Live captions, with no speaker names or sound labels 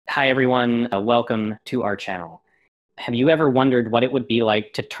Hi everyone, welcome to our channel. Have you ever wondered what it would be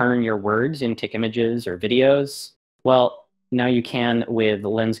like to turn your words into images or videos? Well, now you can with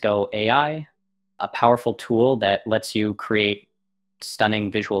LensGO AI, a powerful tool that lets you create stunning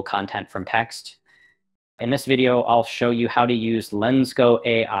visual content from text. In this video, I'll show you how to use LensGO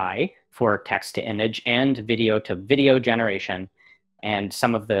AI for text-to-image and video-to-video generation, and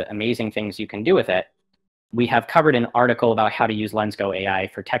some of the amazing things you can do with it. We have covered an article about how to use LensGO AI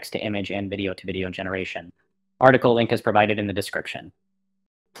for text-to-image and video-to-video generation. Article link is provided in the description.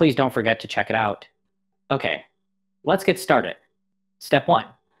 Please don't forget to check it out. Okay, let's get started. Step 1.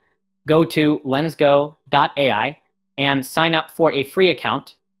 Go to LensGO AI and sign up for a free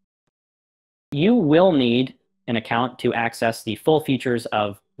account. You will need an account to access the full features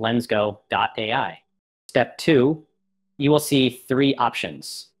of LensGO AI. Step 2, you will see 3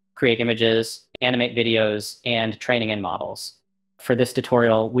 options: create images, animate videos, and training in models. For this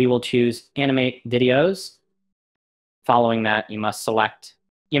tutorial, we will choose animate videos. Following that, you must select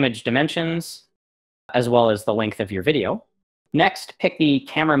image dimensions, as well as the length of your video. Next, pick the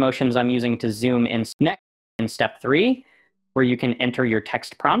camera motions I'm using to zoom in. Next, in step 3, where you can enter your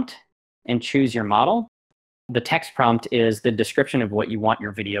text prompt and choose your model. The text prompt is the description of what you want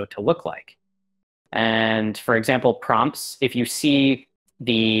your video to look like. And for example, prompts, if you see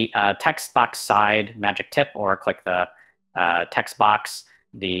the text box side magic tip or click the text box,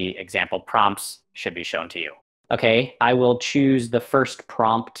 the example prompts should be shown to you. Okay, I will choose the first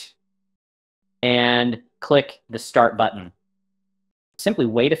prompt and click the start button. Simply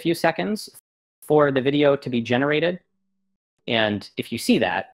wait a few seconds for the video to be generated. And if you see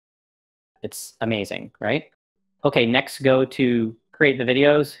that, it's amazing, right? Okay, next go to create the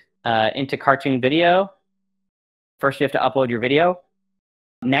videos into cartoon video. First, you have to upload your video.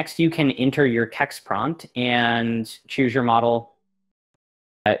 Next, you can enter your text prompt and choose your model.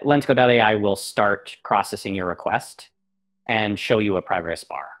 LensGO AI will start processing your request and show you a progress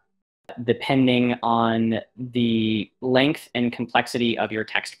bar. Depending on the length and complexity of your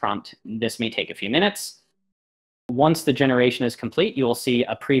text prompt, this may take a few minutes. Once the generation is complete, you will see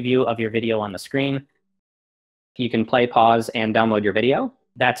a preview of your video on the screen. You can play, pause, and download your video.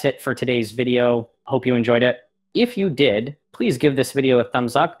 That's it for today's video. Hope you enjoyed it. If you did, please give this video a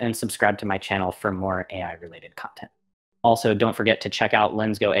thumbs up and subscribe to my channel for more AI-related content. Also, don't forget to check out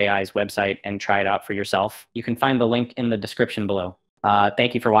LensGO AI's website and try it out for yourself. You can find the link in the description below.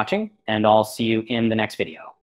 Thank you for watching, and I'll see you in the next video.